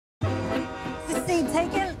Deed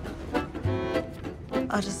taken.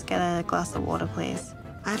 I'll just get a glass of water, please.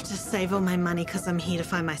 I have to save all my money because I'm here to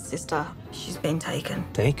find my sister. She's been taken.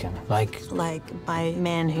 Taken? Like by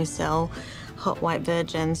men who sell hot white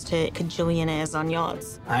virgins to cajillionaires on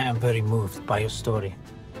yachts. I am very moved by your story.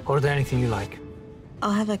 Order anything you like.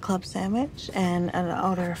 I'll have a club sandwich and an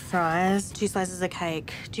order of fries, 2 slices of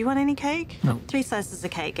cake. Do you want any cake? No. 3 slices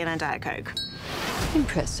of cake and a Diet Coke.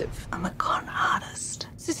 Impressive. I'm a con artist.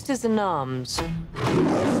 Sisters in arms.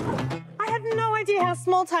 I had no idea how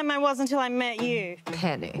small time I was until I met you.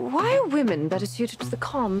 Penny, why are women better suited to the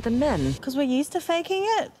con than men? Because we're used to faking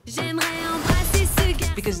it.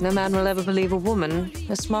 Because no man will ever believe a woman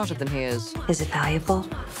is smarter than he is. Is it valuable?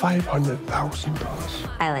 $500,000.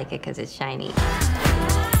 I like it because it's shiny.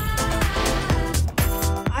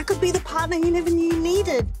 I could be the partner you never knew you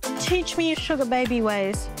needed. Teach me your sugar baby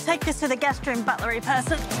ways. Take this to the guest room, butlery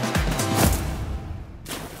person.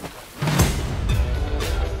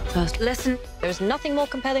 First lesson, there is nothing more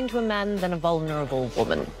compelling to a man than a vulnerable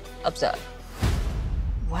woman. Observe.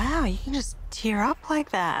 Wow, you can just tear up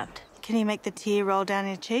like that. Can you make the tear roll down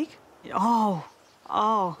your cheek? Oh.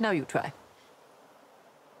 Now you try.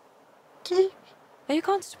 Are you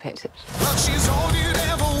constipated? Well, she's all you'd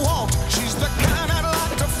ever want. She's the kind I'd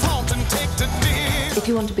like to flaunt and take to dinner. If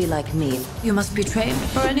you want to be like me, you must be trained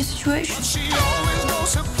for any situation. She always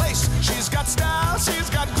knows her place. She's got style, she's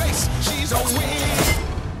got grace. She's a win.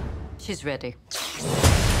 She's ready.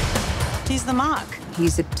 He's the mark.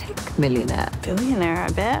 He's a tech millionaire. Billionaire, I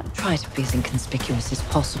bet. Try to be as inconspicuous as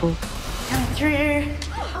possible. Come through.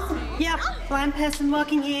 Yep, blind person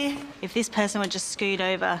walking here. If this person would just scoot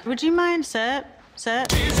over. Would you mind, sir? Sir?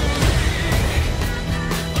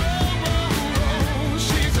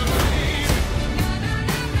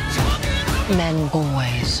 Men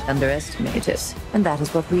always underestimate us, and that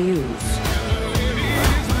is what we use.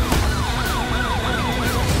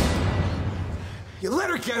 You let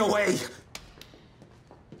her get away.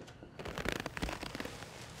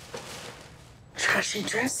 Trashy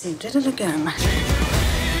dressing, did it again.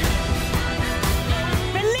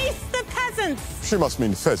 Release the peasants! She must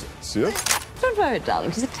mean pheasants, yeah? Don't worry,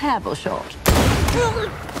 darling, she's a terrible shot.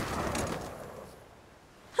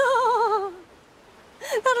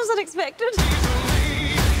 That was unexpected.